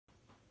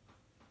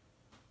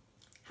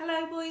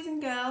Hello boys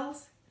and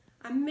girls,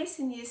 I'm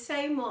missing you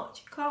so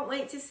much, can't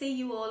wait to see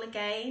you all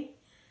again.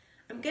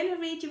 I'm going to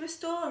read you a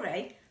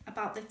story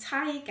about the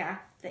tiger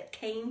that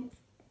came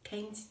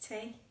to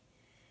tea.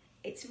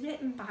 It's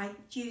written by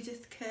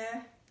Judith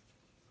Kerr.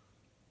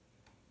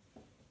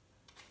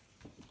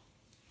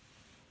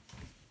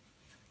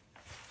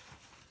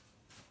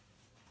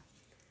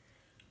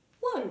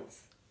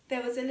 Once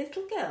there was a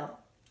little girl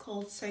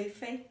called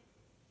Sophie,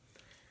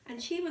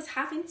 and she was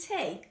having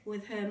tea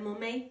with her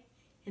mummy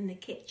in the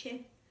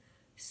kitchen.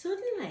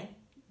 Suddenly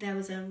there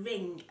was a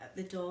ring at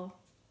the door.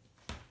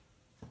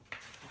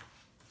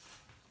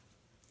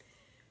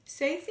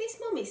 Sophie's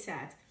mummy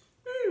said,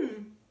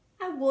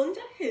 I wonder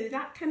who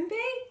that can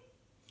be.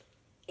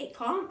 It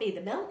can't be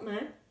the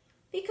milkman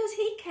because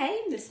he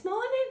came this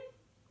morning.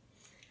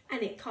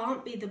 And it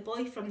can't be the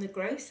boy from the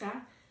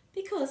grocer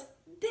because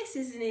this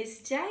isn't his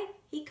day,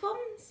 he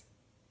comes.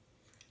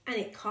 And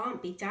it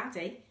can't be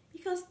Daddy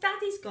because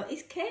Daddy's got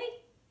his key.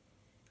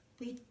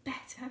 We'd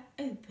better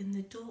open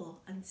the door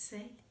and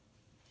see.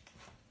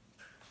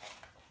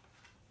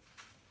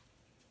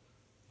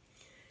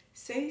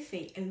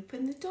 Sophie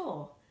opened the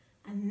door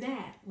and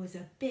there was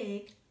a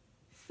big,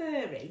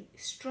 furry,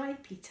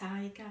 stripy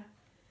tiger.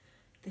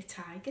 The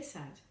tiger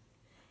said,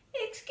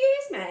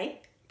 "Excuse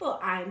me, but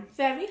I'm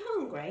very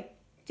hungry.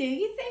 Do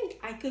you think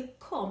I could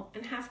come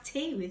and have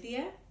tea with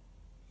you?"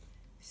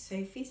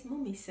 Sophie's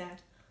mummy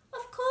said,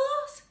 "Of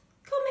course,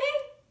 come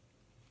in."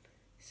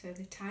 So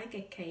the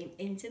tiger came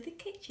into the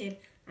kitchen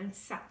and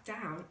sat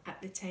down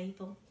at the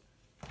table.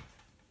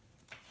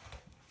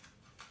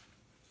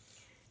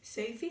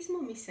 Sophie's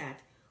mummy said,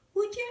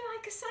 "Would you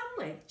like a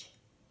sandwich?"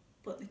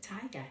 But the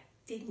tiger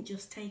didn't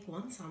just take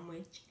one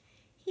sandwich.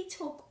 He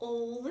took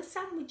all the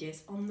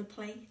sandwiches on the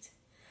plate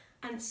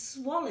and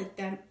swallowed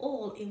them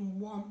all in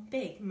one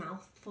big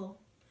mouthful.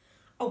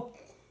 Oh,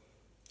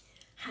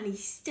 and he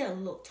still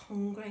looked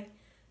hungry,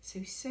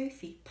 so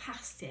Sophie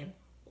passed him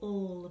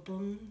all the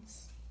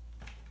buns.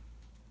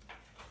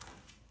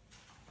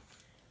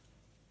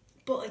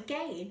 But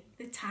again,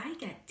 the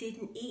tiger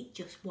didn't eat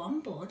just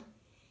one bun.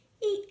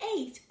 He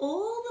ate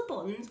all the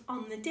buns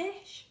on the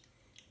dish,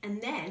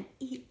 and then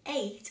he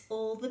ate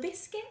all the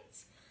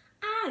biscuits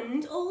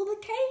and all the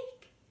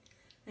cake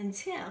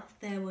until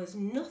there was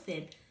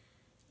nothing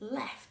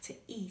left to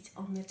eat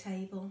on the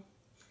table.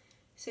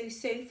 So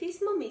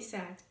Sophie's mummy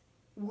said,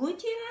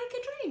 "Would you like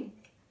a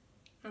drink?"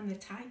 And the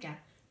tiger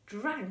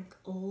drank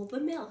all the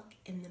milk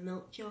in the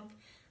milk jug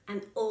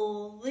and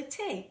all the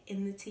tea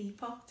in the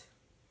teapot.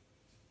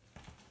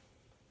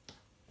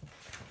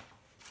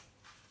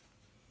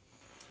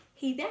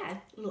 He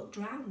then looked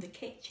round the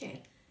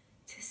kitchen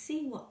to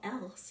see what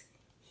else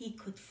he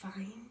could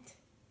find.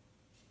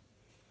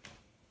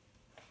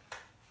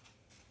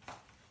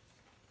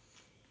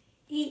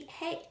 He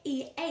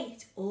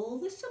ate all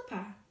the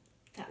supper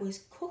that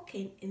was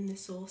cooking in the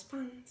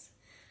saucepans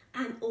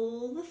and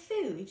all the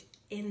food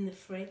in the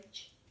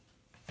fridge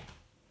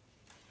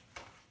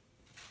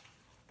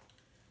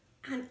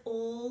and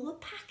all the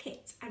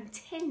packets and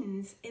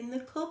tins in the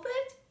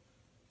cupboard.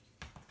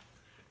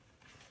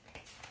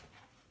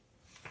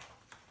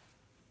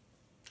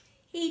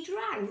 He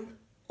drank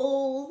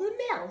all the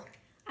milk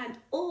and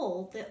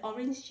all the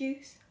orange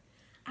juice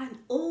and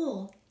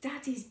all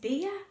Daddy's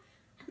beer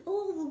and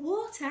all the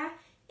water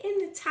in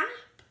the tap.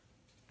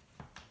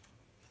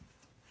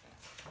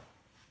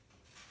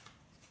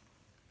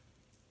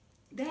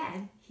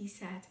 Then he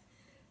said,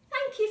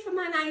 "Thank you for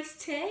my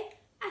nice tea.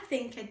 I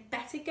think I'd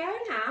better go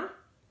now."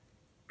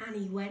 And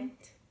he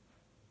went.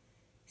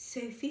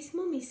 Sophie's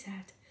mummy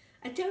said,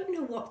 "I don't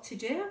know what to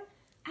do.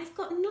 I've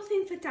got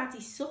nothing for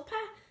Daddy's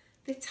supper.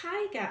 The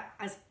tiger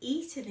has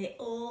eaten it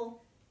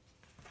all."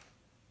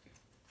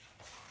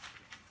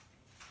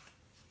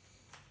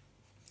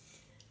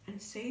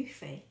 And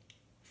Sophie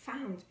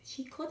found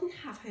she couldn't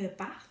have her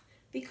bath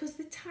because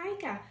the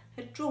tiger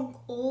had drunk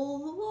all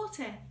the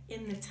water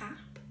in the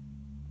tap.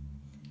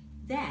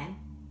 Then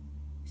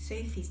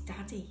Sophie's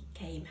daddy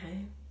came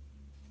home.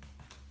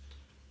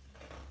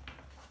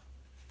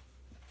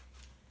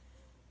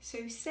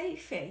 So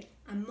Sophie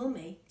and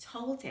Mummy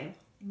told him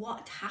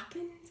what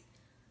happened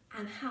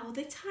and how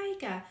the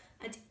tiger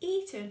had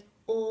eaten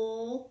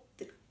all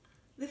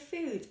the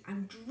food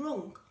and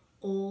drunk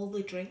all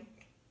the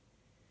drink.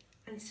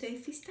 And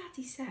Sophie's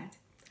daddy said,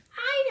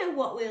 "I know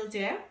what we'll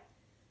do.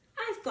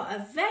 I've got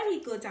a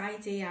very good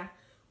idea.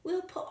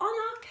 We'll put on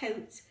our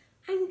coats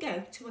and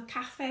go to a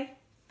cafe."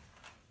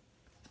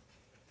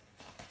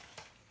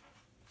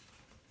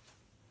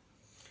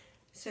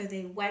 So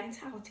they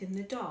went out in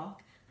the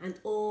dark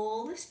and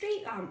all the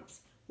street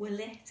lamps were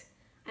lit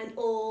and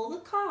all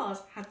the cars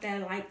had their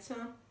lights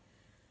on,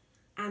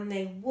 and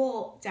they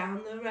walked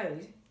down the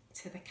road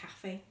to the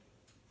cafe.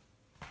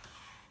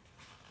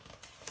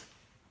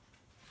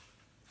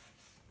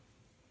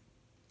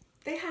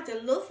 They had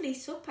a lovely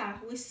supper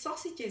with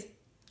sausages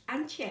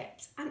and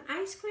chips and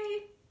ice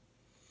cream.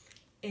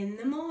 In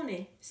the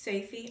morning,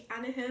 Sophie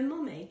and her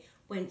mummy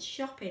went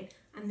shopping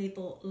and they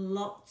bought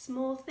lots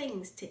more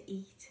things to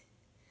eat.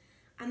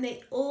 And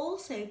they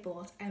also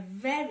bought a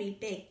very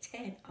big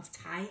tin of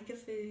tiger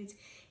food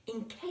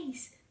in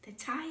case the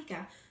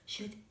tiger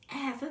should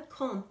ever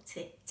come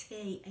to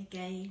tea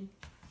again.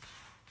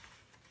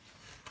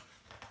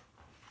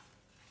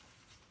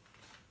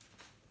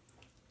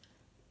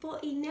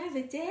 But he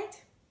never did.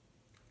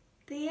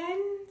 The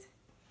end.